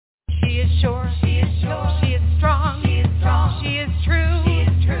She is sure. She is sure. She is strong. She is strong. She is true. She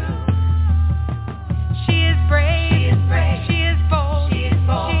is true. She is brave. She is brave. She is bold. She is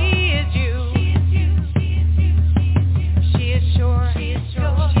bold. She is you. She is you. She is you. She is sure. She is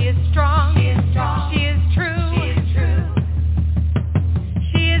sure. She is strong. She is strong. She is true. She is true.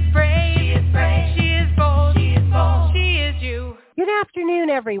 She is brave. She is brave. She is bold. She is bold. She is you. Good afternoon,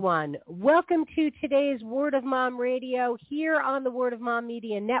 everyone. Welcome to today's Word of Mom Radio here on the Word of Mom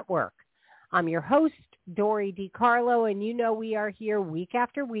Media Network. I'm your host, Dory DiCarlo, and you know we are here week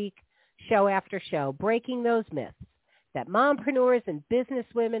after week, show after show, breaking those myths that mompreneurs and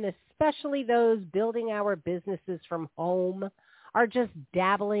businesswomen, especially those building our businesses from home, are just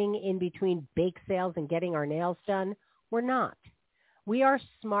dabbling in between bake sales and getting our nails done. We're not. We are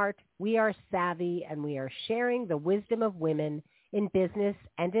smart, we are savvy, and we are sharing the wisdom of women in business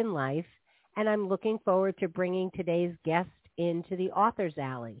and in life, and I'm looking forward to bringing today's guest into the author's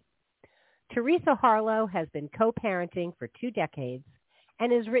alley. Teresa Harlow has been co-parenting for 2 decades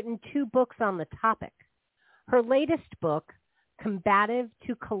and has written 2 books on the topic. Her latest book, Combative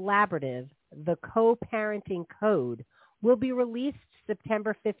to Collaborative, The Co-Parenting Code, will be released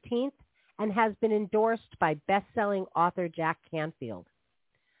September 15th and has been endorsed by best-selling author Jack Canfield.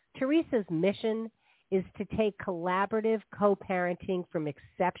 Teresa's mission is to take collaborative co-parenting from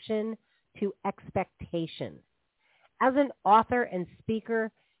exception to expectation. As an author and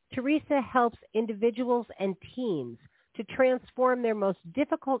speaker, Teresa helps individuals and teams to transform their most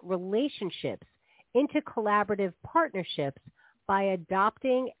difficult relationships into collaborative partnerships by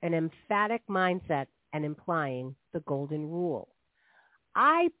adopting an emphatic mindset and implying the golden rule.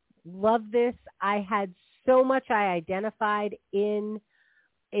 I love this. I had so much I identified in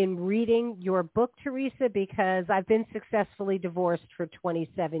reading your book, Teresa, because I've been successfully divorced for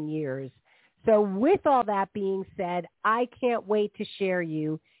 27 years. So with all that being said, I can't wait to share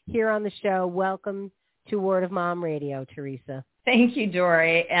you here on the show. Welcome to Word of Mom Radio, Teresa. Thank you,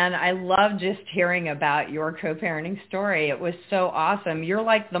 Dory. And I love just hearing about your co-parenting story. It was so awesome. You're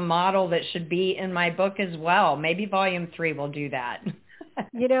like the model that should be in my book as well. Maybe volume 3 will do that.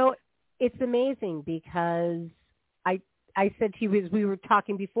 You know, it's amazing because I said to you as we were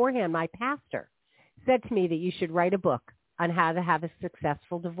talking beforehand, my pastor said to me that you should write a book on how to have a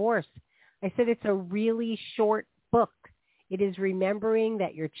successful divorce. I said it's a really short book. It is remembering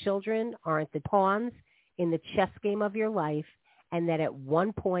that your children aren't the pawns in the chess game of your life, and that at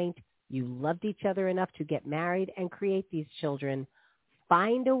one point you loved each other enough to get married and create these children.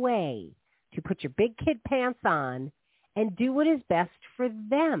 Find a way to put your big kid pants on and do what is best for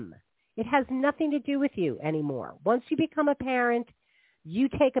them. It has nothing to do with you anymore. Once you become a parent, you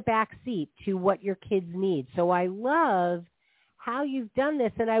take a back seat to what your kids need. So I love how you've done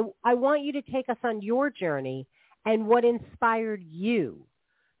this, and I want you to take us on your journey and what inspired you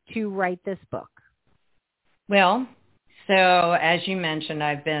to write this book. Well, so as you mentioned,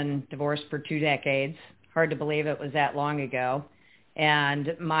 I've been divorced for 2 decades. Hard to believe it was that long ago.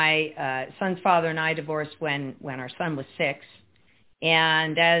 And my son's father and I divorced when our son was 6.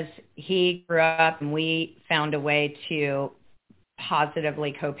 And as he grew up and we found a way to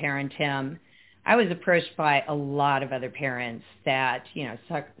positively co-parent him, I was approached by a lot of other parents that, you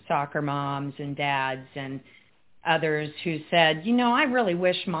know, soccer moms and dads and others who said, you know, I really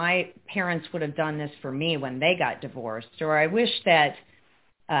wish my parents would have done this for me when they got divorced, or I wish that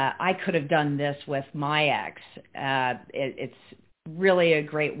I could have done this with my ex. It's really a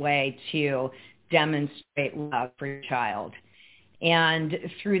great way to demonstrate love for your child. And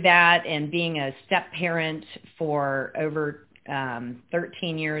through that and being a step parent for over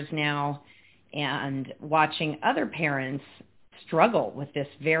 13 years now and watching other parents struggle with this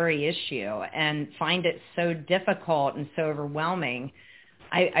very issue and find it so difficult and so overwhelming,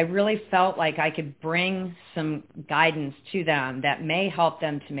 I really felt like I could bring some guidance to them that may help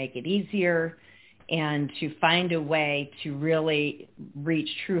them to make it easier and to find a way to really reach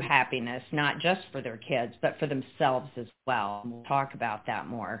true happiness, not just for their kids, but for themselves as well. We'll talk about that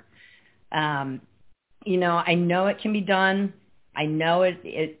more. You know, I know it can be done. I know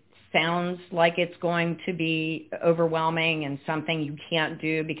it sounds like it's going to be overwhelming and something you can't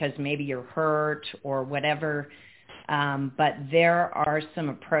do because maybe you're hurt or whatever. But there are some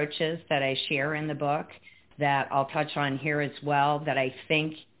approaches that I share in the book that I'll touch on here as well that I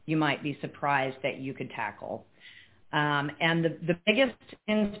think you might be surprised that you could tackle. And the biggest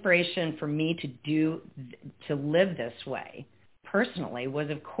inspiration for me to live this way personally was,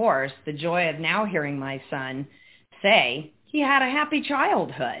 of course, the joy of now hearing my son say he had a happy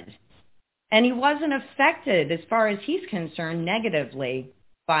childhood. And he wasn't affected, as far as he's concerned, negatively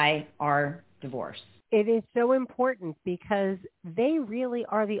by our divorce. It is so important because they really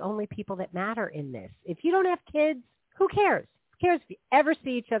are the only people that matter in this. If you don't have kids, who cares? Who cares if you ever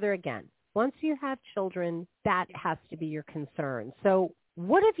see each other again? Once you have children, that has to be your concern. So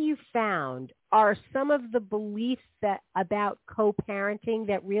what have you found are some of the beliefs that about co-parenting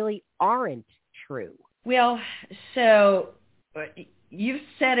that really aren't true? Well, so you've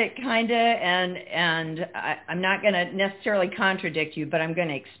said it kind of, and I'm not going to necessarily contradict you, but I'm going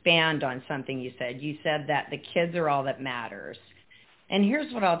to expand on something you said. You said that the kids are all that matters. And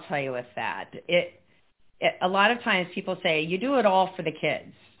here's what I'll tell you with that. A lot of times people say, you do it all for the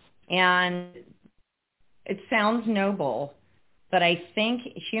kids. And it sounds noble, but I think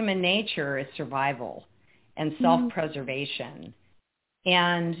human nature is survival and self-preservation.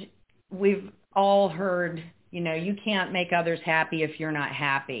 And we've all heard, you can't make others happy if you're not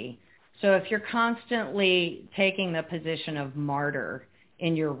happy. So if you're constantly taking the position of martyr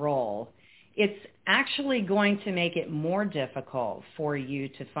in your role, it's actually going to make it more difficult for you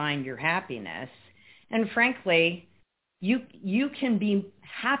to find your happiness. And frankly, you can be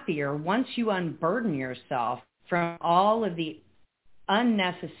happier once you unburden yourself from all of the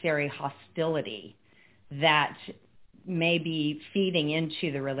unnecessary hostility that may be feeding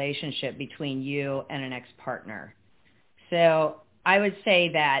into the relationship between you and an ex-partner. So I would say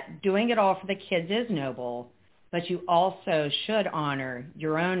that doing it all for the kids is noble, but you also should honor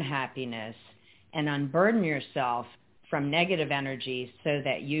your own happiness and unburden yourself from negative energy so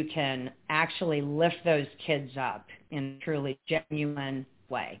that you can actually lift those kids up in a truly genuine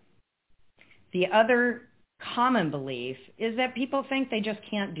way. The other common belief is that people think they just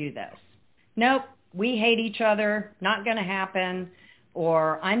can't do this. Nope, we hate each other, not going to happen,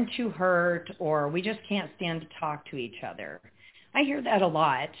 or I'm too hurt, or we just can't stand to talk to each other. I hear that a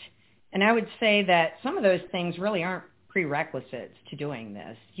lot, and I would say that some of those things really aren't prerequisites to doing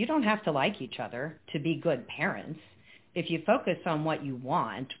this. You don't have to like each other to be good parents. If you focus on what you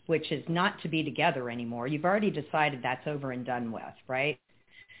want, which is not to be together anymore, you've already decided that's over and done with, right?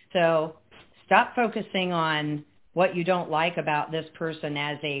 So stop focusing on what you don't like about this person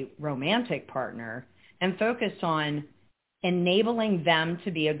as a romantic partner and focus on enabling them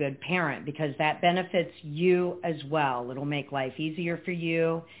to be a good parent, because that benefits you as well. It'll make life easier for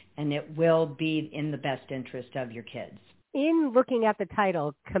you, and it will be in the best interest of your kids. In looking at the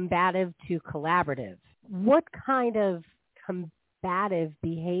title, Combative to Collaborative, what kind of combative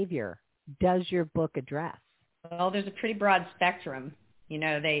behavior does your book address? Well, there's a pretty broad spectrum.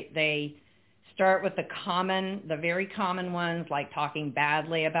 They start with the very common ones, like talking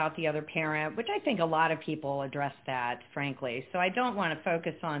badly about the other parent, which I think a lot of people address that, frankly. So I don't want to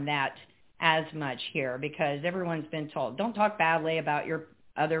focus on that as much here, because everyone's been told, don't talk badly about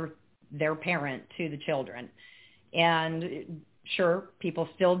their parent to the children. And sure, people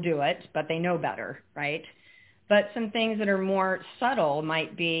still do it, but they know better, right? But some things that are more subtle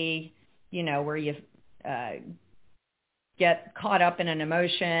might be, where you get caught up in an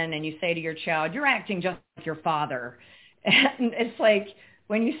emotion and you say to your child, you're acting just like your father. And it's like,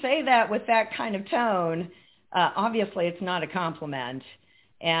 when you say that with that kind of tone, obviously it's not a compliment.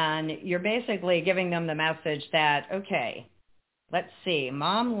 And you're basically giving them the message that, okay, let's see,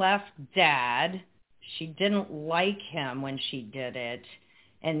 mom left dad. She didn't like him when she did it.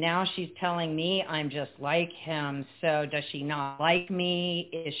 And now she's telling me I'm just like him. So does she not like me?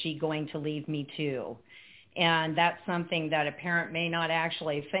 Is she going to leave me too? And that's something that a parent may not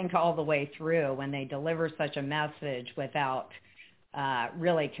actually think all the way through when they deliver such a message without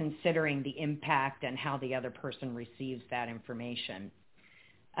really considering the impact and how the other person receives that information.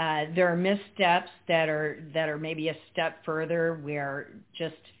 There are missteps that are maybe a step further, where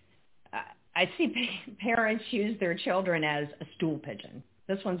just I see parents use their children as a stool pigeon.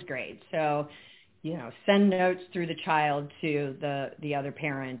 This one's great. So, send notes through the child to the other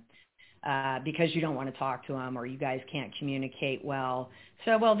parent because you don't want to talk to them, or you guys can't communicate well.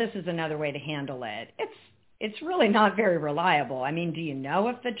 So, well, this is another way to handle it. It's really not very reliable. I mean, do you know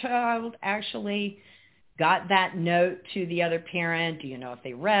if the child actually got that note to the other parent? Do you know if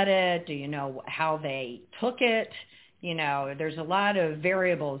they read it? Do you know how they took it? There's a lot of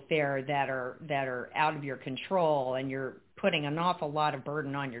variables there that are out of your control, and you're putting an awful lot of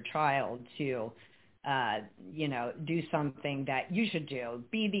burden on your child to, do something that you should do.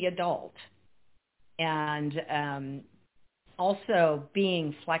 Be the adult. And also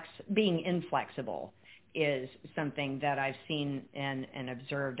being inflexible is something that I've seen and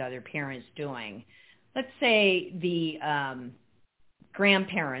observed other parents doing. Let's say the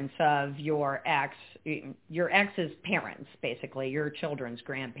grandparents of your ex's parents, basically your children's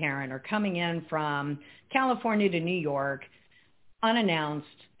grandparent, are coming in from California to New York unannounced.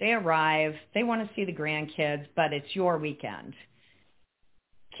 They arrive. They want to see the grandkids, but it's your weekend.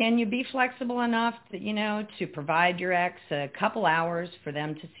 Can you be flexible enough that, to provide your ex a couple hours for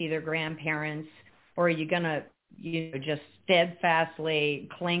them to see their grandparents? Or are you going to, just steadfastly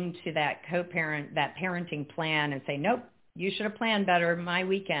cling to that that parenting plan and say, nope, you should have planned better my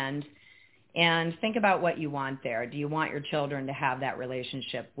weekend, and think about what you want there. Do you want your children to have that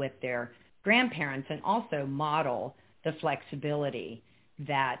relationship with their grandparents, and also model the flexibility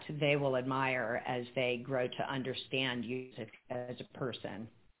that they will admire as they grow to understand you as a person?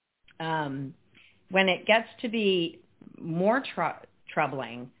 When it gets to be more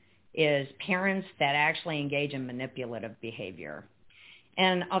troubling is parents that actually engage in manipulative behavior.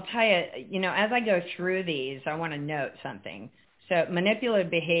 And I'll tell you, as I go through these, I want to note something. So manipulative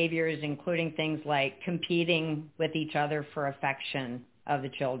behaviors, including things like competing with each other for affection of the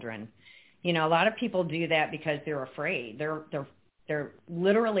children. A lot of people do that because they're afraid. They're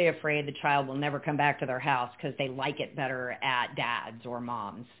literally afraid the child will never come back to their house because they like it better at dad's or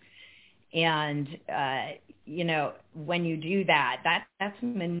mom's. And, when you do that, that's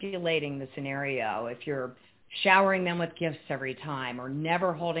manipulating the scenario. If you're showering them with gifts every time, or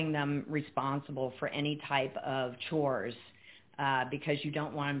never holding them responsible for any type of chores because you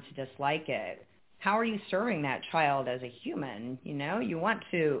don't want them to dislike it, how are you serving that child as a human? You want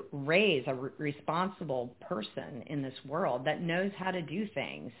to raise a responsible person in this world that knows how to do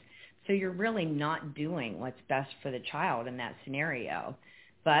things. So you're really not doing what's best for the child in that scenario.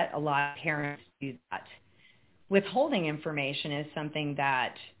 But a lot of parents do that. Withholding information is something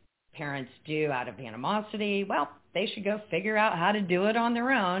that parents do out of animosity. Well, they should go figure out how to do it on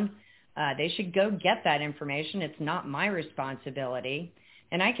their own. They should go get that information. It's not my responsibility.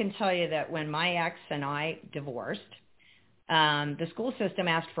 And I can tell you that when my ex and I divorced, the school system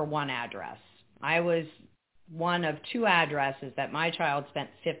asked for one address. I was one of two addresses that my child spent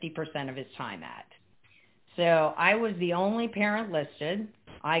 50% of his time at. So I was the only parent listed.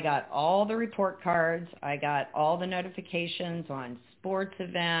 I got all the report cards. I got all the notifications on sports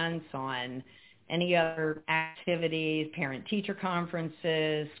events, on any other activities, parent-teacher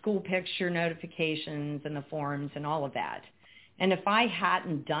conferences, school picture notifications and the forms and all of that. And if I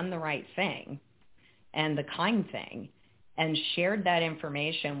hadn't done the right thing and the kind thing and shared that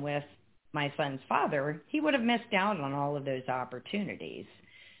information with my son's father, he would have missed out on all of those opportunities.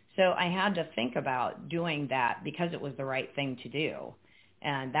 So I had to think about doing that because it was the right thing to do.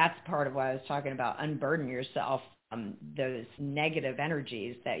 And that's part of what I was talking about, unburden yourself from those negative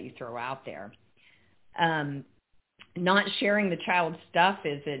energies that you throw out there. Not sharing the child's stuff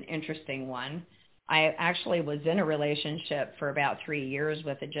is an interesting one. I actually was in a relationship for about 3 years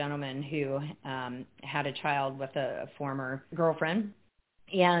with a gentleman who had a child with a former girlfriend.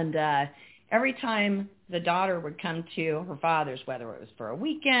 And every time the daughter would come to her father's, whether it was for a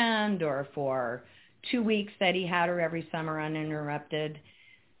weekend or for 2 weeks that he had her every summer uninterrupted,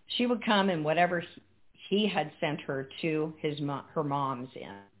 she would come and whatever he had sent her to her mom's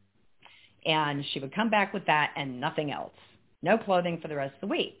in. And she would come back with that and nothing else. No clothing for the rest of the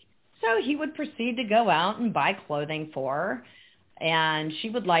week. So he would proceed to go out and buy clothing for her. And she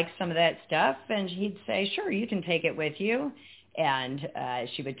would like some of that stuff. And he'd say, sure, you can take it with you. And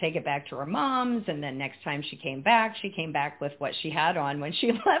she would take it back to her mom's. And then next time she came back with what she had on when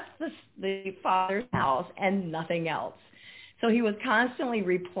she left the father's house and nothing else. So he was constantly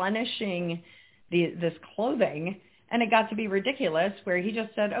replenishing this clothing. And it got to be ridiculous where he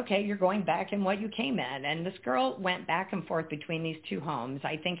just said, okay, you're going back in what you came in. And this girl went back and forth between these two homes,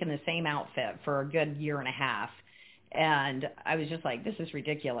 I think in the same outfit for a good year and a half. And I was just like, this is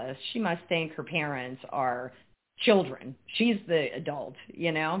ridiculous. She must think her parents are children. She's the adult,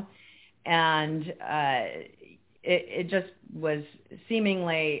 And it just was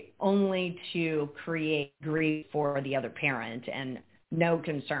seemingly only to create grief for the other parent and no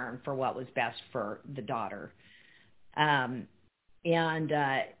concern for what was best for the daughter.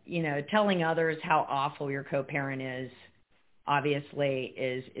 Telling others how awful your co-parent is obviously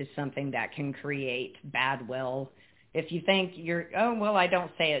is something that can create bad will. If you think I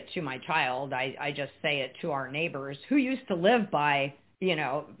don't say it to my child. I just say it to our neighbors who used to live by,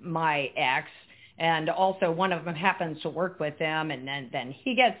 my ex. And also one of them happens to work with them. And then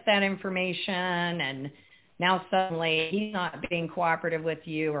he gets that information and now suddenly he's not being cooperative with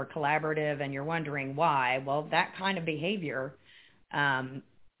you or collaborative and you're wondering why. Well, that kind of behavior,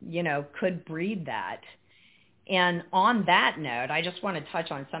 could breed that. And on that note, I just want to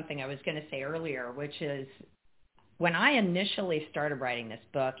touch on something I was going to say earlier, which is when I initially started writing this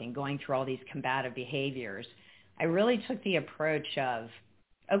book and going through all these combative behaviors, I really took the approach of,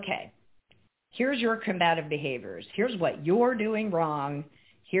 okay, here's your combative behaviors. Here's what you're doing wrong.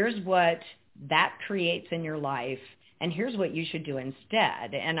 Here's what that creates in your life. And here's what you should do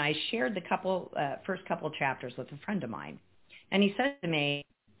instead. And I shared the first couple chapters with a friend of mine. And he said to me,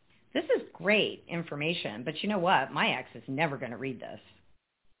 this is great information, but you know what? My ex is never going to read this.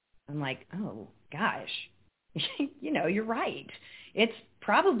 I'm like, oh, gosh, you're right. It's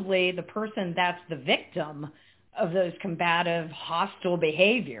probably the person that's the victim of those combative, hostile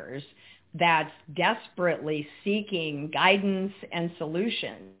behaviors that's desperately seeking guidance and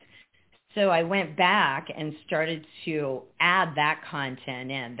solutions. So I went back and started to add that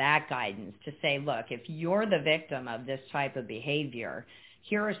content in, that guidance, to say, look, if you're the victim of this type of behavior,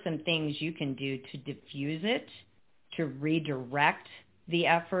 here are some things you can do to diffuse it, to redirect the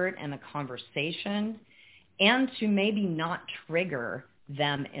effort and the conversation, and to maybe not trigger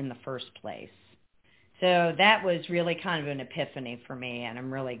them in the first place. So that was really kind of an epiphany for me, and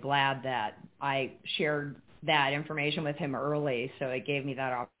I'm really glad that I shared that information with him early, so it gave me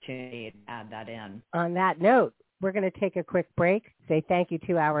that opportunity to add that in. On that note, we're going to take a quick break, say thank you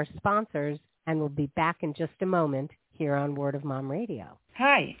to our sponsors, and we'll be back in just a moment here on Word of Mom Radio.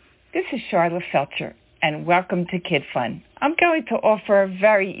 Hi, this is Charlotte Felcher, and welcome to Kid Fun. I'm going to offer a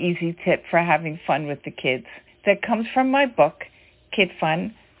very easy tip for having fun with the kids that comes from my book, Kid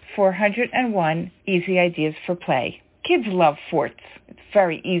Fun, 401 Easy Ideas for Play. Kids love forts. It's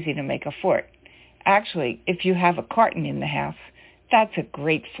very easy to make a fort. Actually, if you have a carton in the house, that's a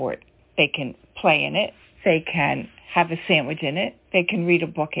great fort. They can play in it. They can have a sandwich in it. They can read a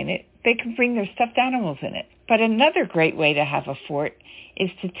book in it. They can bring their stuffed animals in it. But another great way to have a fort is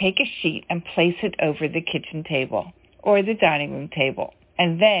to take a sheet and place it over the kitchen table or the dining room table,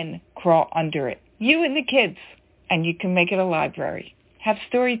 and then crawl under it. You and the kids, and you can make it a library. Have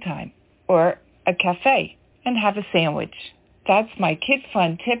story time or a cafe and have a sandwich. That's my Kid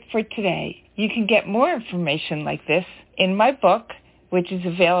Fun tip for today. You can get more information like this in my book, which is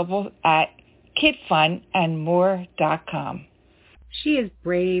available at kidfunandmore.com. She is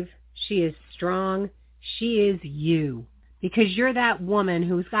brave. She is strong. She is you. Because you're that woman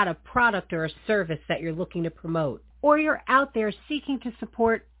who's got a product or a service that you're looking to promote. Or you're out there seeking to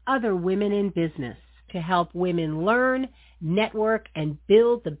support other women in business to help women learn, network, and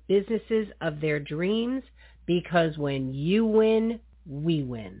build the businesses of their dreams. Because when you win, we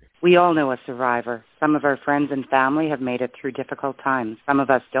win. We all know a survivor. Some of our friends and family have made it through difficult times. Some of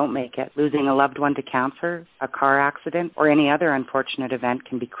us don't make it. Losing a loved one to cancer, a car accident, or any other unfortunate event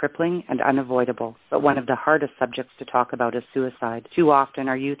can be crippling and unavoidable. But one of the hardest subjects to talk about is suicide. Too often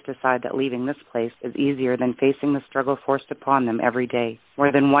our youth decide that leaving this place is easier than facing the struggle forced upon them every day.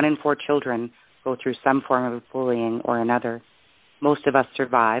 More than 1 in 4 children go through some form of bullying or another. Most of us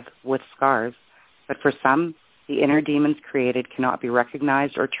survive with scars, but for some, the inner demons created cannot be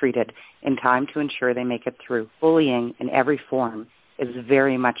recognized or treated in time to ensure they make it through. Bullying in every form is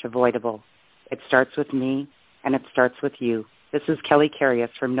very much avoidable. It starts with me, and it starts with you. This is Kelly Carius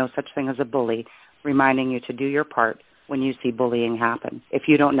from No Such Thing as a Bully, reminding you to do your part when you see bullying happen. If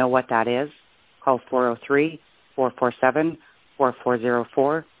you don't know what that is, call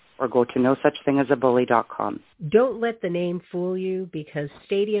 403-447-4404 or go to nosuchthingasabully.com. Don't let the name fool you, because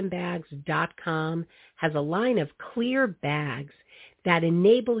stadiumbags.com has a line of clear bags that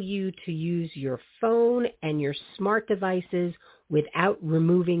enable you to use your phone and your smart devices without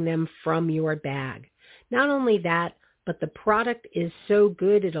removing them from your bag. Not only that, but the product is so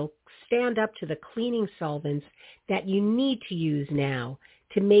good it'll stand up to the cleaning solvents that you need to use now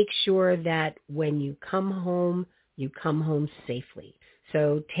to make sure that when you come home safely.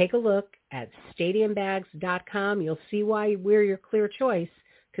 So take a look at stadiumbags.com. You'll see why we're your clear choice,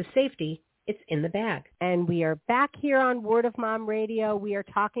 because safety, it's in the bag. And we are back here on Word of Mom Radio. We are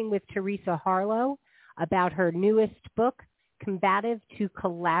talking with Teresa Harlow about her newest book, Combative to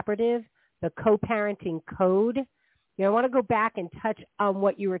Collaborative, the Co-Parenting Code. I want to go back and touch on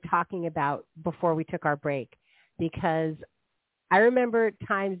what you were talking about before we took our break, because I remember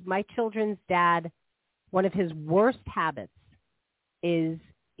times my children's dad, one of his worst habits is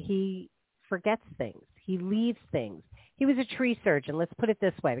he forgets things. He leaves things. He was a tree surgeon. Let's put it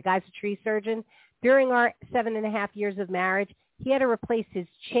this way. The guy's a tree surgeon. During our 7.5 years of marriage, he had to replace his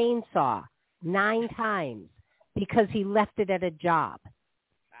chainsaw 9 times because he left it at a job.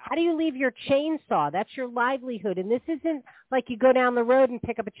 How do you leave your chainsaw? That's your livelihood. And this isn't like you go down the road and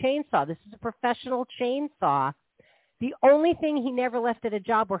pick up a chainsaw. This is a professional chainsaw. The only thing he never left at a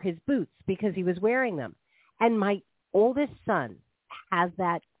job were his boots because he was wearing them. And my oldest son has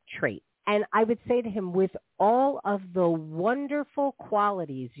that trait. And I would say to him, with all of the wonderful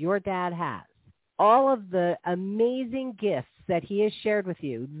qualities your dad has, all of the amazing gifts that he has shared with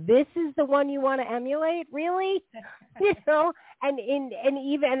you, this is the one you want to emulate? Really?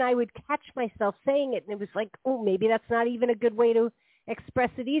 And I would catch myself saying it, and it was like, oh, maybe that's not even a good way to express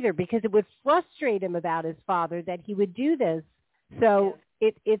it either, because it would frustrate him about his father that he would do this. So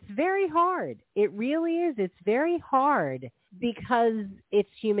it's very hard. It really is. It's very hard because it's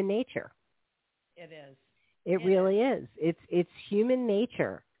human nature. It is. It really is. It's human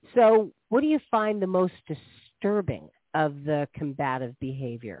nature. So what do you find the most disturbing of the combative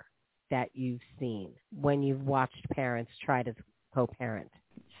behavior that you've seen when you've watched parents try to co-parent?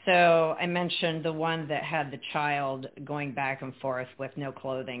 So I mentioned the one that had the child going back and forth with no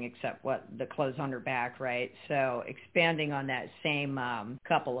clothing except what the clothes on her back, right? So expanding on that same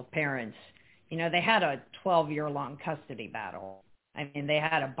couple of parents, they had a 12-year-long custody battle. I mean, they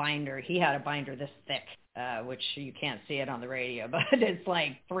had a binder. He had a binder this thick, which you can't see it on the radio, but it's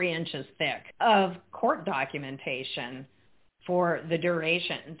like 3 inches thick of court documentation for the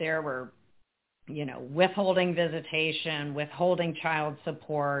duration. There were withholding visitation, withholding child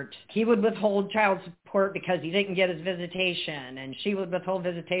support. He would withhold child support because he didn't get his visitation, and she would withhold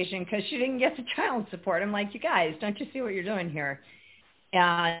visitation because she didn't get the child support. I'm like, you guys, don't you see what you're doing here?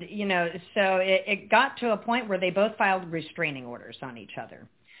 And, so it got to a point where they both filed restraining orders on each other.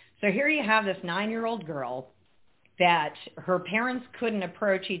 So here you have this 9-year-old girl that her parents couldn't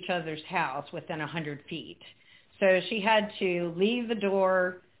approach each other's house within 100 feet. So she had to leave the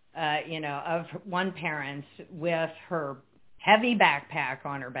door of one parent's with her heavy backpack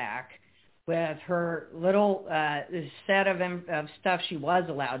on her back, with her little set of stuff she was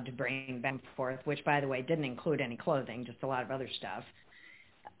allowed to bring back and forth, which, by the way, didn't include any clothing, just a lot of other stuff.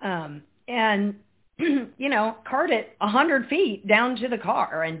 And, cart it 100 feet down to the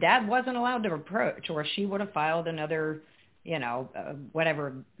car, and Dad wasn't allowed to approach, or she would have filed another,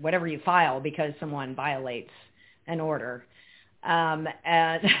 whatever you file because someone violates an order. And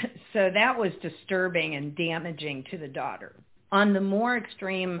so that was disturbing and damaging to the daughter. On the more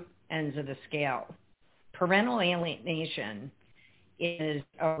extreme ends of the scale, parental alienation is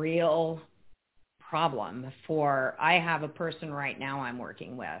a real problem I have a person right now I'm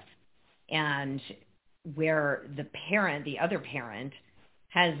working with, and where the other parent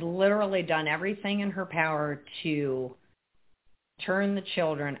has literally done everything in her power to turn the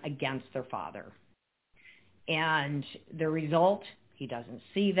children against their father. And the result, he doesn't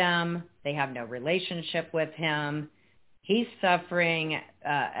see them. They have no relationship with him. He's suffering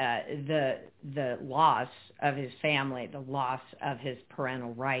the loss of his family, the loss of his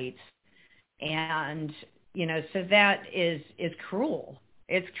parental rights. And, so that is cruel.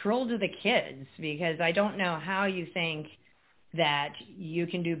 It's cruel to the kids, because I don't know how you think that you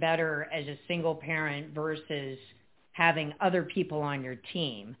can do better as a single parent versus having other people on your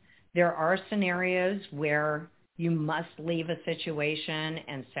team. There are scenarios where you must leave a situation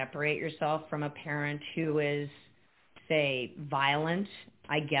and separate yourself from a parent who is, say, violent.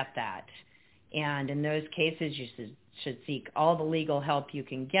 I get that. And in those cases, you should seek all the legal help you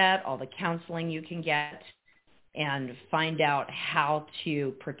can get, all the counseling you can get, and find out how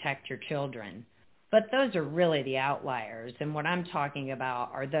to protect your children. But those are really the outliers. And what I'm talking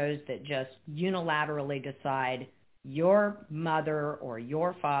about are those that just unilaterally decide your mother or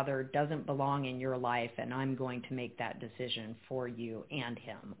your father doesn't belong in your life, and I'm going to make that decision for you and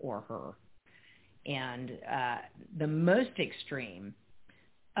him or her. And the most extreme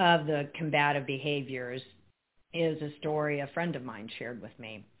of the combative behaviors is a story a friend of mine shared with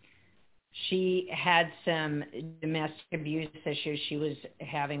me. She had some domestic abuse issues she was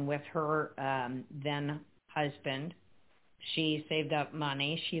having with her then husband. She saved up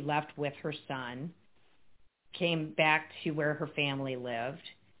money. She left with her son, came back to where her family lived,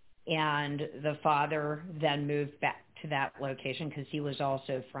 and the father then moved back to that location because he was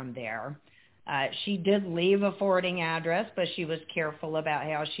also from there. She did leave a forwarding address, but she was careful about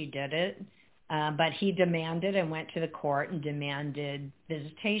how she did it. But he demanded and went to the court and demanded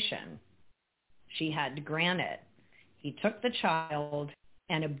visitation. She had to grant it. He took the child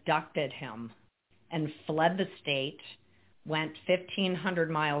and abducted him and fled the state, went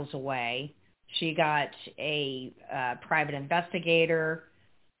 1,500 miles away. She got a private investigator,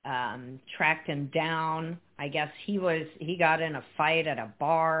 tracked him down. I guess he got in a fight at a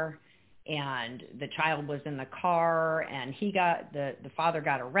bar, and the child was in the car, and the father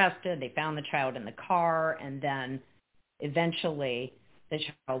got arrested. They found the child in the car, and then eventually the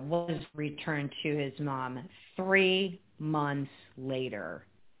child was returned to his mom 3 months later.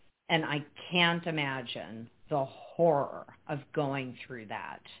 And I can't imagine the horror of going through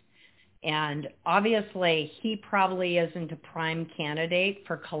that. And obviously, he probably isn't a prime candidate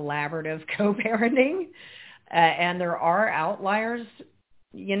for collaborative co-parenting. And there are outliers,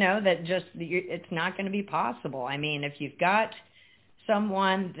 that just, it's not going to be possible. I mean, if you've got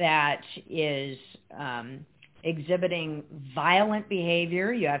someone that is exhibiting violent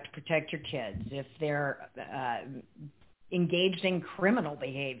behavior, you have to protect your kids. If they're engaged in criminal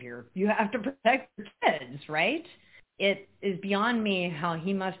behavior, you have to protect your kids, right? It is beyond me how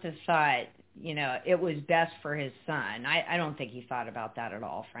he must have thought, it was best for his son. I don't think he thought about that at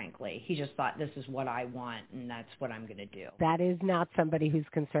all, frankly. He just thought, this is what I want, and that's what I'm going to do. That is not somebody who's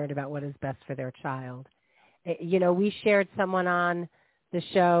concerned about what is best for their child. We shared someone on the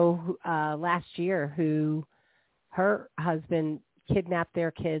show last year who her husband kidnapped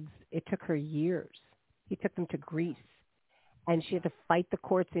their kids. It took her years. He took them to Greece, and she had to fight the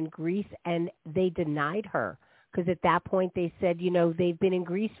courts in Greece, and they denied her. Because at that point they said, they've been in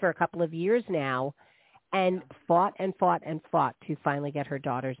Greece for a couple of years now and fought and fought and fought to finally get her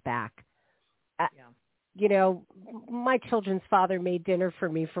daughters back. My children's father made dinner for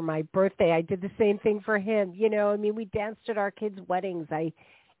me for my birthday. I did the same thing for him. We danced at our kids' weddings.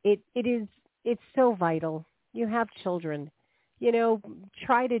 It's so vital. You have children.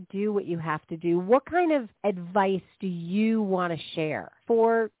 Try to do what you have to do. What kind of advice do you want to share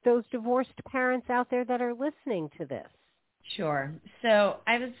for those divorced parents out there that are listening to this? Sure. So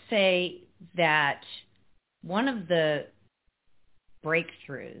I would say that one of the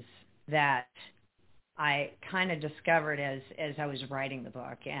breakthroughs that I kind of discovered as I was writing the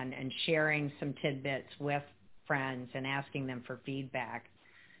book and sharing some tidbits with friends and asking them for feedback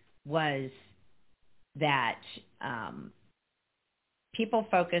was that people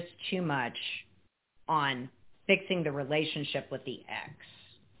focus too much on fixing the relationship with the ex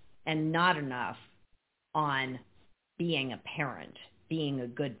and not enough on being a parent, being a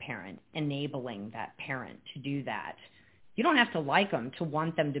good parent, enabling that parent to do that. You don't have to like them to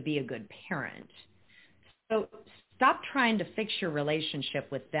want them to be a good parent. So stop trying to fix your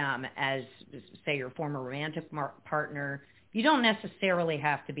relationship with them as, say, your former romantic partner. You don't necessarily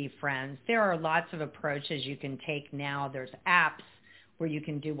have to be friends. There are lots of approaches you can take now. There's apps where you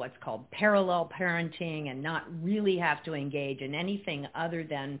can do what's called parallel parenting and not really have to engage in anything other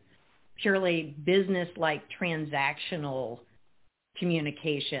than purely business-like transactional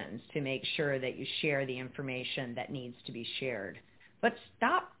communications to make sure that you share the information that needs to be shared. But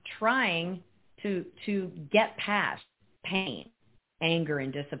stop trying to get past pain, anger,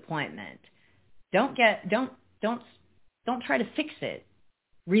 and disappointment. Don't try to fix it.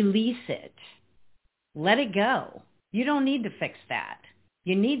 Release it. Let it go. You don't need to fix that.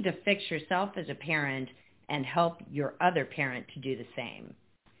 You need to fix yourself as a parent and help your other parent to do the same.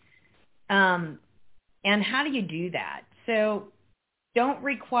 And how do you do that? So don't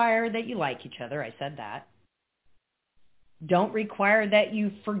require that you like each other. I said that. Don't require that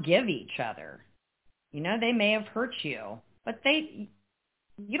you forgive each other. They may have hurt you, but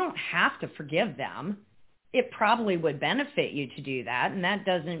you don't have to forgive them. It probably would benefit you to do that, and that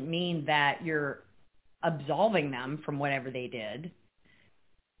doesn't mean that you're absolving them from whatever they did.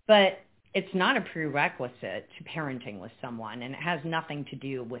 But it's not a prerequisite to parenting with someone, and it has nothing to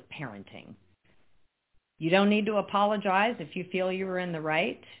do with parenting. You don't need to apologize if you feel you were in the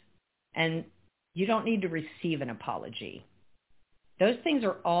right, and you don't need to receive an apology. Those things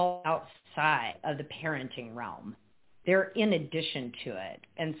are all outside of the parenting realm. They're in addition to it.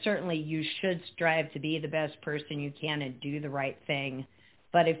 And certainly you should strive to be the best person you can and do the right thing.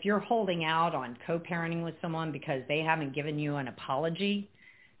 But if you're holding out on co-parenting with someone because they haven't given you an apology,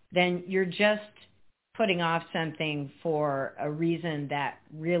 then you're just putting off something for a reason that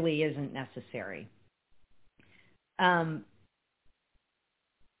really isn't necessary. And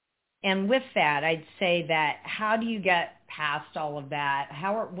with that, I'd say that how do you get past all of that?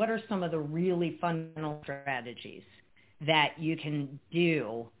 What are some of the really fundamental strategies that you can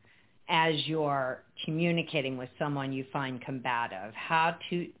do as you're communicating with someone you find combative? How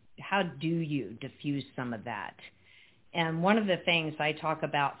do you diffuse some of that? And one of the things I talk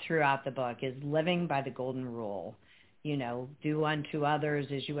about throughout the book is living by the golden rule. Do unto others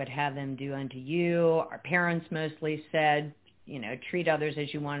as you would have them do unto you. Our parents mostly said, treat others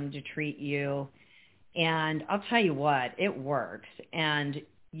as you want them to treat you. And I'll tell you what, it works. And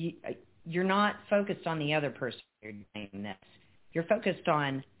you're not focused on the other person you're doing this. You're focused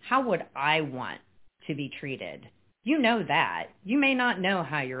on how would I want to be treated. You know that. You may not know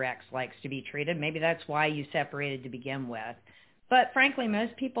how your ex likes to be treated. Maybe that's why you separated to begin with. But frankly,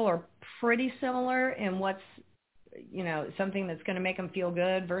 most people are pretty similar in what's, something that's going to make them feel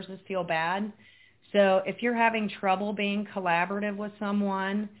good versus feel bad. So if you're having trouble being collaborative with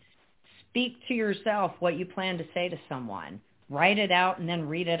someone, speak to yourself what you plan to say to someone. write it out and then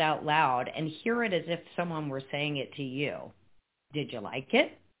read it out loud and hear it as if someone were saying it to you. Did you like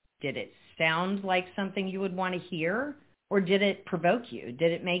it? Did it sound like something you would want to hear? Or did it provoke you?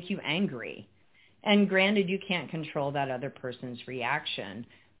 Did it make you angry? And granted, you can't control that other person's reaction,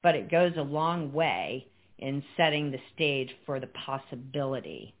 but it goes a long way in setting the stage for the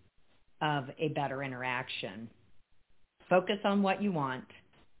possibility of a better interaction. Focus on what you want,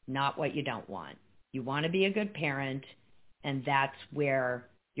 not what you don't want. You want to be a good parent, and that's where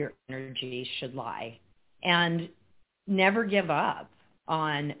your energy should lie. And never give up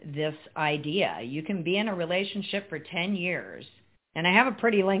on this idea. You can be in a relationship for 10 years. And I have a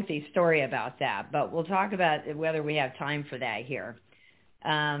pretty lengthy story about that, but we'll talk about whether we have time for that here.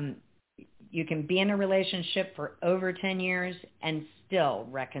 You can be in a relationship for over 10 years and still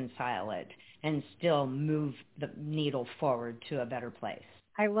reconcile it and still move the needle forward to a better place.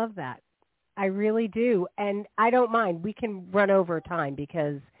 I love that. I really do. And I don't mind. We can run over time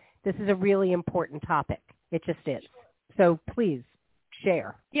because this is a really important topic. It just is. So please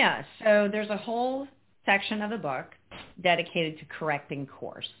share. Yeah. So there's a whole section of the book dedicated to correcting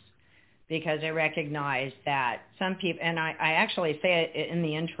course, because I recognize that some people, and I actually say it in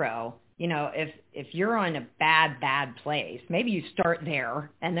the intro, you know, if you're in a bad place, maybe you start there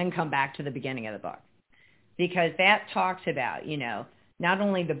and then come back to the beginning of the book, because that talks about, you know, not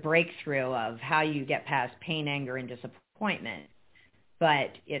only the breakthrough of how you get past pain, anger, and disappointment, but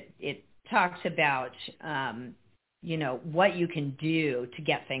it talks about, you know, what you can do to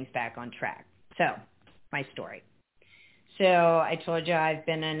get things back on track. So my story. So I told you I've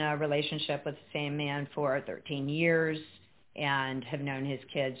been in a relationship with the same man for 13 years and have known his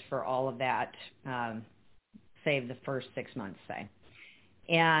kids for all of that, save the first 6 months, say.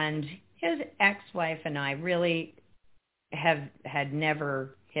 And his ex-wife and I really had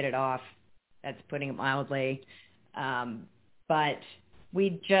never hit it off. That's putting it mildly. But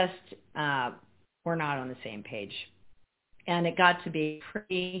we just were not on the same page. And it got to be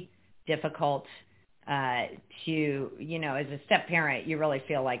pretty difficult to, you know, as a step parent, you really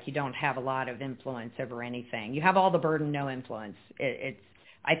feel like you don't have a lot of influence over anything. You have all the burden, no influence.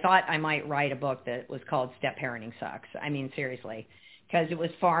 I thought I might write a book that was called Step Parenting Sucks. I mean, seriously, because it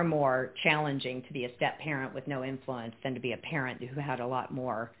was far more challenging to be a step parent with no influence than to be a parent who had a lot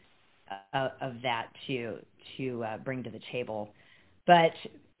more of that to bring to the table. But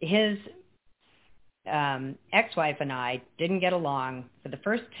his ex-wife and I didn't get along. For the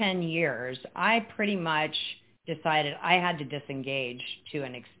first 10 years, I pretty much decided I had to disengage to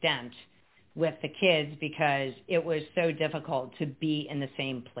an extent with the kids because it was so difficult to be in the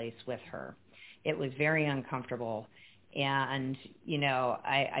same place with her. It was very uncomfortable. And, you know,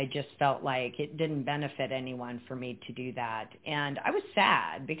 I just felt like it didn't benefit anyone for me to do that. And I was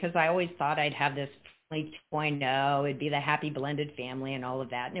sad because I always thought I'd have this 2.0, it'd be the happy blended family and all of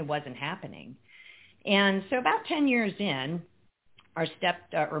that, and it wasn't happening. And so about 10 years in,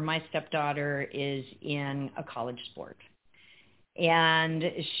 my stepdaughter is in a college sport. And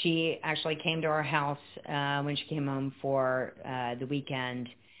she actually came to our house when she came home for the weekend,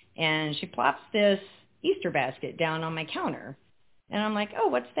 and she plops this Easter basket down on my counter. And I'm like, oh,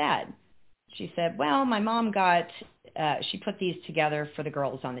 what's that? She said, well, my mom she put these together for the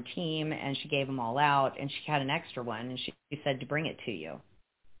girls on the team, and she gave them all out, and she had an extra one, and she said to bring it to you.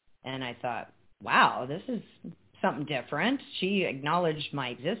 And I thought, wow, this is something different. She acknowledged my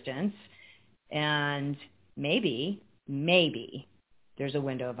existence, and maybe there's a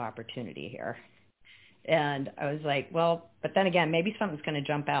window of opportunity here. And I was like, well, but then again, maybe something's going to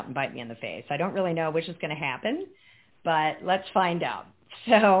jump out and bite me in the face. I don't really know which is going to happen, but let's find out.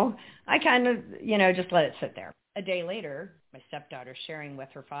 So I kind of, you know, just let it sit there. A day later, my stepdaughter sharing with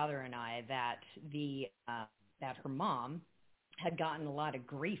her father and I that that her mom had gotten a lot of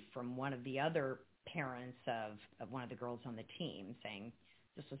grief from one of the other parents of one of the girls on the team, saying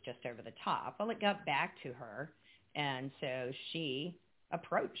this was just over the top. Well, it got back to her, and so she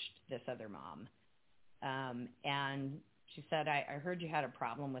approached this other mom, and she said, I heard you had a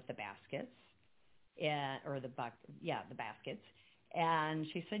problem with the baskets, the baskets. And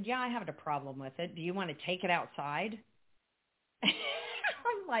she said, yeah, I have a problem with it. Do you want to take it outside? I'm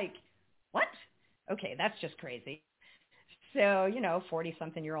like, what? Okay, that's just crazy. So, you know,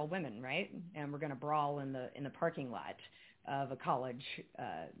 40-something-year-old women, right? And we're going to brawl in the parking lot of a college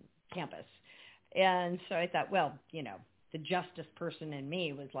campus. And so I thought, well, you know, the justice person in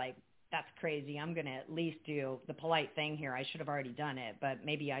me was like, that's crazy. I'm going to at least do the polite thing here. I should have already done it, but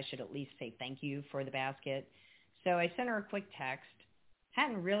maybe I should at least say thank you for the basket. So I sent her a quick text.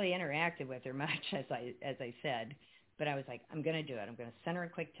 Hadn't really interacted with her much, as I said, But I was like, I'm going to do it. I'm going to send her a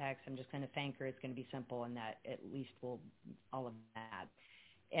quick text. I'm just going to thank her. It's going to be simple, and that at least will all of that.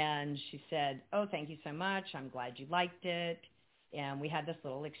 And she said, oh, thank you so much. I'm glad you liked it. And we had this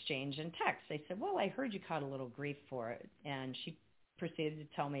little exchange in text. I said, well, I heard you caught a little grief for it. And she proceeded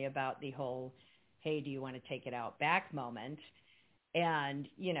to tell me about the whole, hey, do you want to take it out back moment? And,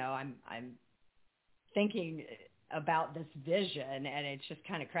 you know, I'm thinking about this vision, and it's just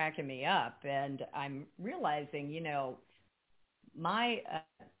kind of cracking me up. And I'm realizing, you know, my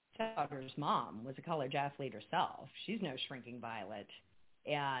daughter's mom was a college athlete herself. She's no shrinking violet,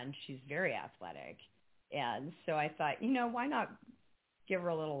 and she's very athletic. And so I thought, you know, why not give her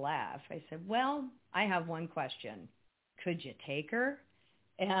a little laugh? I said, well, I have one question. Could you take her?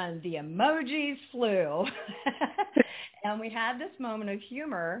 And the emojis flew. And we had this moment of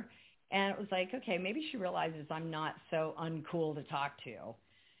humor. And it was like, okay, maybe she realizes I'm not so uncool to talk to.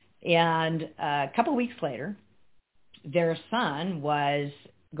 And a couple weeks later, their son was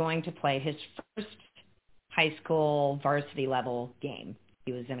going to play his first high school varsity level game.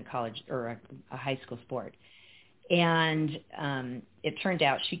 He was in a college or a high school sport. And it turned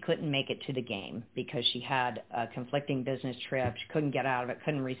out she couldn't make it to the game because she had a conflicting business trip. She couldn't get out of it,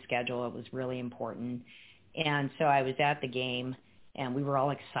 couldn't reschedule. It was really important. And so I was at the game, and we were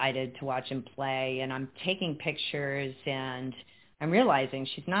all excited to watch him play. And I'm taking pictures, and I'm realizing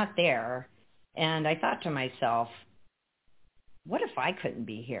she's not there. And I thought to myself, what if I couldn't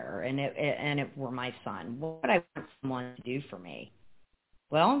be here and it were my son? What would I want someone to do for me?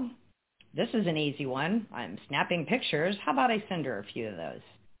 Well, this is an easy one. I'm snapping pictures. How about I send her a few of those,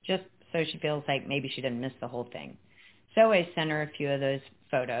 just so she feels like maybe she didn't miss the whole thing? So I sent her a few of those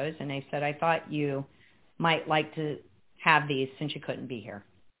photos, and I said, I thought you might like to have these since you couldn't be here.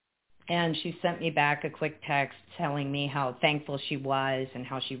 And she sent me back a quick text telling me how thankful she was and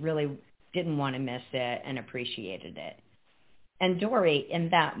how she really didn't want to miss it and appreciated it. And Dory, in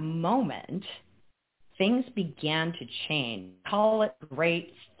that moment, things began to change. Call it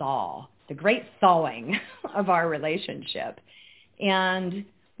great thaw, the great thawing of our relationship. And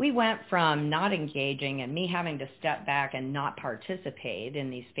we went from not engaging and me having to step back and not participate in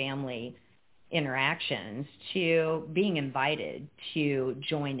these family interactions to being invited to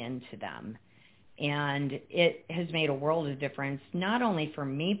join into them. And it has made a world of difference, not only for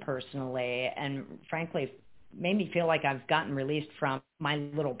me personally, and frankly, made me feel like I've gotten released from my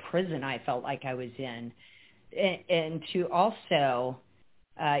little prison I felt like I was in. And to also,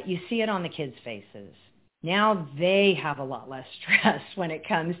 you see it on the kids' faces. Now they have a lot less stress when it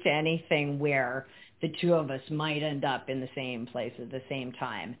comes to anything where the two of us might end up in the same place at the same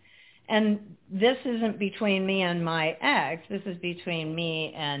time. And this isn't between me and my ex. This is between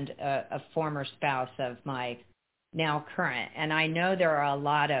me and a former spouse of my now current. And I know there are a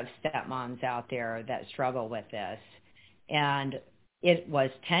lot of stepmoms out there that struggle with this. And it was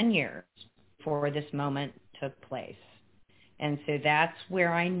 10 years before this moment took place. And so that's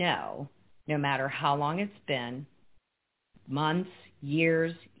where I know, no matter how long it's been, months,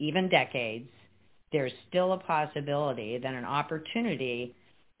 years, even decades, there's still a possibility that an opportunity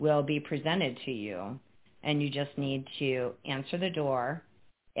will be presented to you, and you just need to answer the door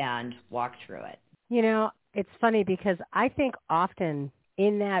and walk through it. You know, it's funny because I think often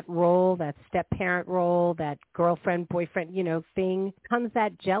in that role, that step-parent role, that girlfriend, boyfriend, thing, comes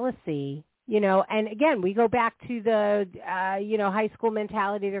that jealousy, and again, we go back to the, high school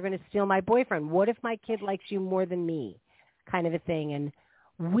mentality, they're going to steal my boyfriend. What if my kid likes you more than me, kind of a thing. And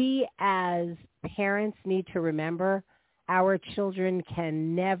we as parents need to remember our children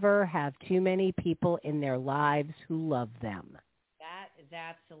can never have too many people in their lives who love them. That is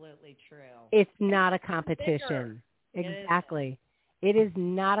absolutely true. It's not a competition. Exactly. It is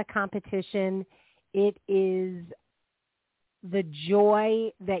not a competition. It is the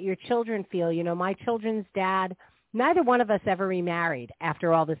joy that your children feel. My children's dad, neither one of us ever remarried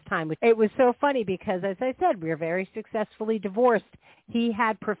after all this time. It was so funny because, as I said, we were very successfully divorced. He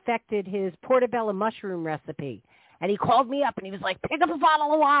had perfected his portobello mushroom recipe. And he called me up and he was like, pick up a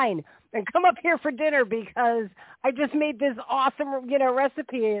bottle of wine and come up here for dinner because I just made this awesome,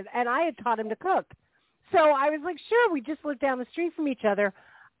 recipe. And I had taught him to cook. So I was like, sure, we just lived down the street from each other.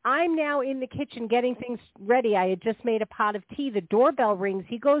 I'm now in the kitchen getting things ready. I had just made a pot of tea. The doorbell rings.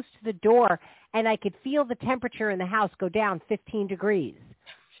 He goes to the door, and I could feel the temperature in the house go down 15 degrees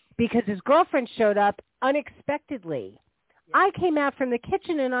because his girlfriend showed up unexpectedly. I came out from the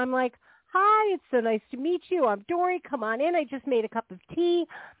kitchen, and I'm like, hi, it's so nice to meet you. I'm Dory. Come on in. I just made a cup of tea.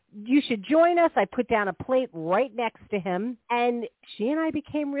 You should join us. I put down a plate right next to him, and she and I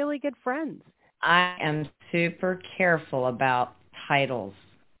became really good friends. I am super careful about titles.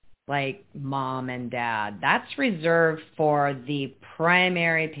 like mom and dad. That's reserved for the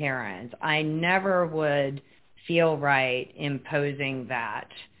primary parents. I never would feel right imposing that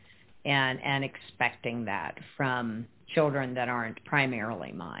and expecting that from children that aren't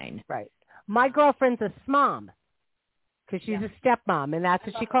primarily mine. Right. My girlfriend's a smom because she's a stepmom, and that's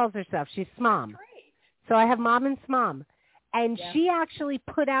what she calls herself. She's smom. So I have mom and smom. And she actually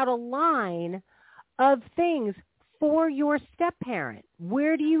put out a line of things for your step-parent.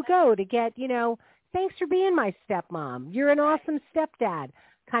 Where do you go to get, thanks for being my stepmom. You're an awesome stepdad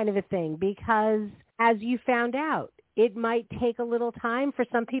kind of a thing, because as you found out, it might take a little time. For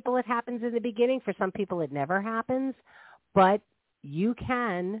some people, it happens in the beginning. For some people, it never happens. But you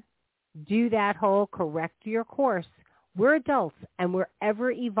can do that whole correct your course. We're adults, and we're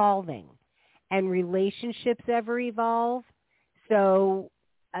ever evolving, and relationships ever evolve. So,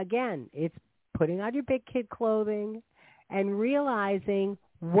 again, it's putting on your big kid clothing and realizing,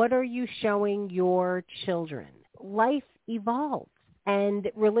 what are you showing your children? Life evolves, and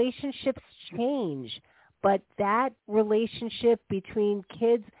relationships change. But that relationship between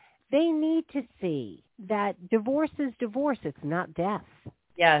kids, they need to see that divorce is divorce. It's not death.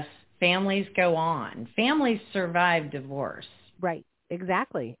 Yes, families go on. Families survive divorce. Right,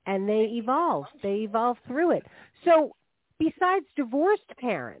 exactly. And they evolve. They evolve through it. So besides divorced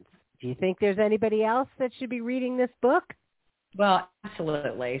parents, do you think there's anybody else that should be reading this book? Well,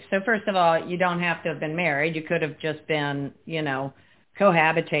 absolutely. So first of all, you don't have to have been married. You could have just been,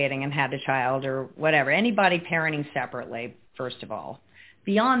 cohabitating and had a child or whatever. Anybody parenting separately, first of all.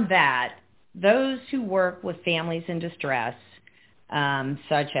 Beyond that, those who work with families in distress,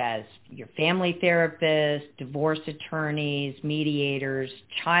 such as your family therapist, divorce attorneys, mediators,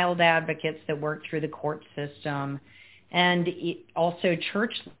 child advocates that work through the court system, and also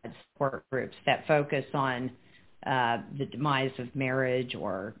church-led support groups that focus on the demise of marriage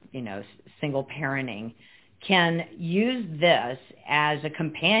or, single parenting, can use this as a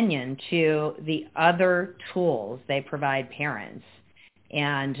companion to the other tools they provide parents.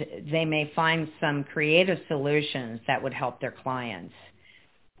 And they may find some creative solutions that would help their clients.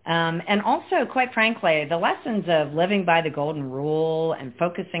 And also, quite frankly, the lessons of living by the golden rule and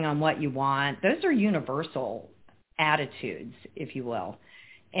focusing on what you want, those are universal attitudes, if you will.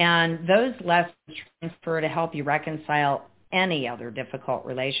 And those lessons transfer to help you reconcile any other difficult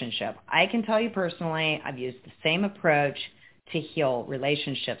relationship. I can tell you personally, I've used the same approach to heal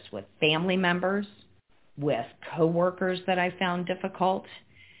relationships with family members, with coworkers that I found difficult,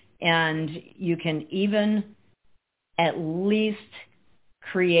 and you can even at least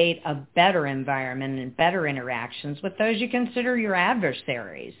create a better environment and better interactions with those you consider your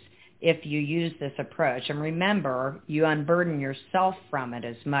adversaries if you use this approach. And remember, you unburden yourself from it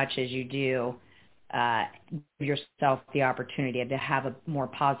as much as you do give yourself the opportunity to have a more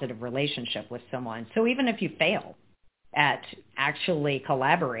positive relationship with someone. So even if you fail at actually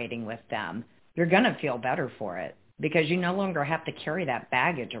collaborating with them, you're going to feel better for it because you no longer have to carry that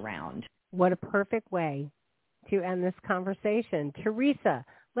baggage around. What a perfect way to end this conversation. Teresa,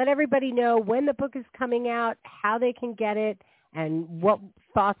 let everybody know when the book is coming out, how they can get it, and what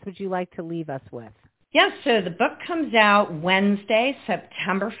thoughts would you like to leave us with? Yes, so the book comes out Wednesday,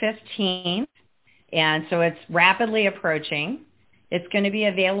 September 15th, and so it's rapidly approaching. It's going to be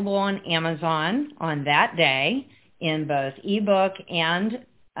available on Amazon on that day in both ebook and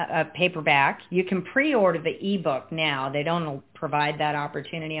paperback. You can pre-order the ebook now. They don't provide that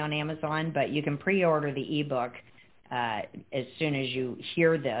opportunity on Amazon, but you can pre-order the ebook as soon as you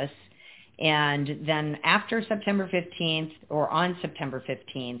hear this. And then after September 15th or on September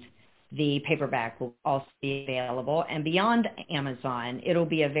 15th, the paperback will also be available. And beyond Amazon, it'll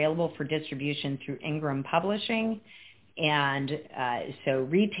be available for distribution through Ingram Publishing. And so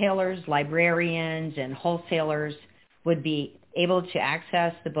retailers, librarians, and wholesalers would be able to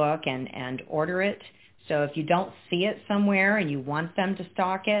access the book and order it. So if you don't see it somewhere and you want them to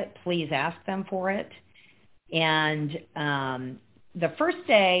stock it, please ask them for it. And the first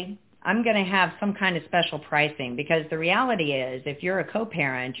day, I'm going to have some kind of special pricing because the reality is if you're a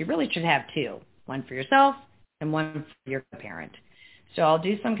co-parent, you really should have two, one for yourself and one for your co-parent. So I'll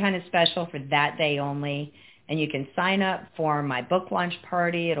do some kind of special for that day only, and you can sign up for my book launch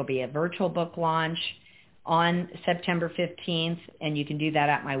party. It'll be a virtual book launch on September 15th, and you can do that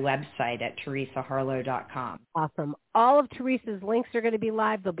at my website at teresaharlow.com. Awesome. All of Teresa's links are going to be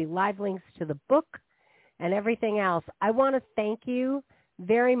live. There'll be live links to the book and everything else. I want to thank you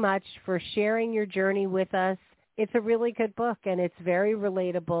very much for sharing your journey with us. It's a really good book, and it's very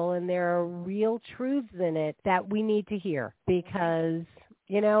relatable, and there are real truths in it that we need to hear because,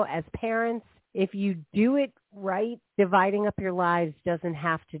 as parents, if you do it right, dividing up your lives doesn't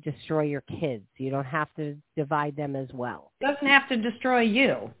have to destroy your kids. You don't have to divide them as well. It doesn't have to destroy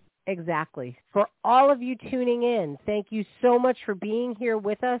you. Exactly. For all of you tuning in, thank you so much for being here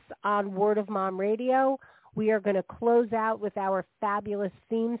with us on Word of Mom Radio. We are going to close out with our fabulous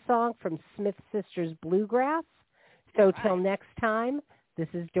theme song from Smith Sisters Bluegrass. So till next time, this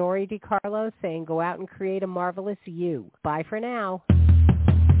is Dori DiCarlo saying go out and create a marvelous you. Bye for now.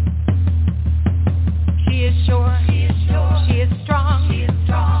 She is sure, she is sure, she is strong, she is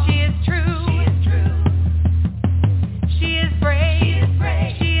strong, she is true, she is true. She is brave, she is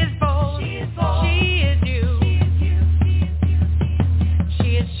brave, she is bold, she is bold, she is you, she is you, she is you, she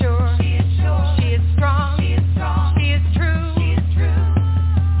is sure, she is sure, she is strong, she is strong, she is true, she is true.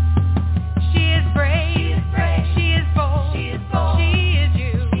 She is brave, she is brave, she is bold, she is bold, she is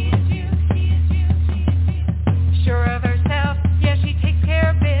you, she is you, she is you, she is you. Sure of herself, yes, she takes care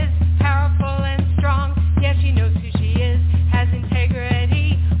of biz, powerful and strong. Yeah, she knows who she is, has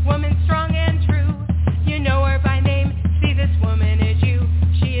integrity, woman strong and true. You know her by name, see this woman is you.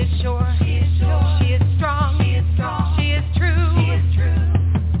 She is sure, she is sure, she is strong, she is strong, she is true, she is true.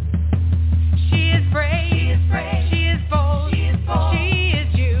 She is brave, she is brave, she is bold, she is bold, she is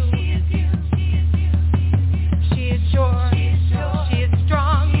you, she is you, she is you, she is sure, she is sure, she is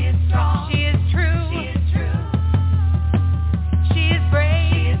strong, she is strong, she is true, she is true. She is brave,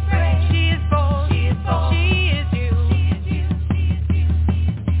 she is brave, she is bold, she is bold. She is you, she is you, she is you.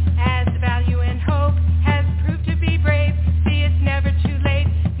 Has value and hope, has proved to be brave. See, it's never too late,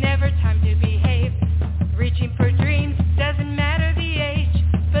 never time to behave. Reaching for dreams, doesn't matter the age.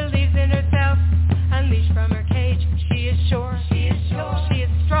 Believes in herself, unleashed from her cage. She is sure, she is sure, she is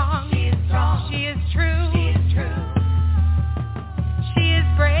strong, she is strong, she is true, she is true. She is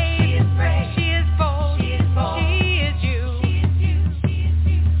brave, she is brave, she is bold, she is bold. She is you, she is you, she is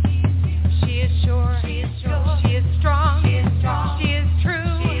you, she is you. She is sure, she is sure.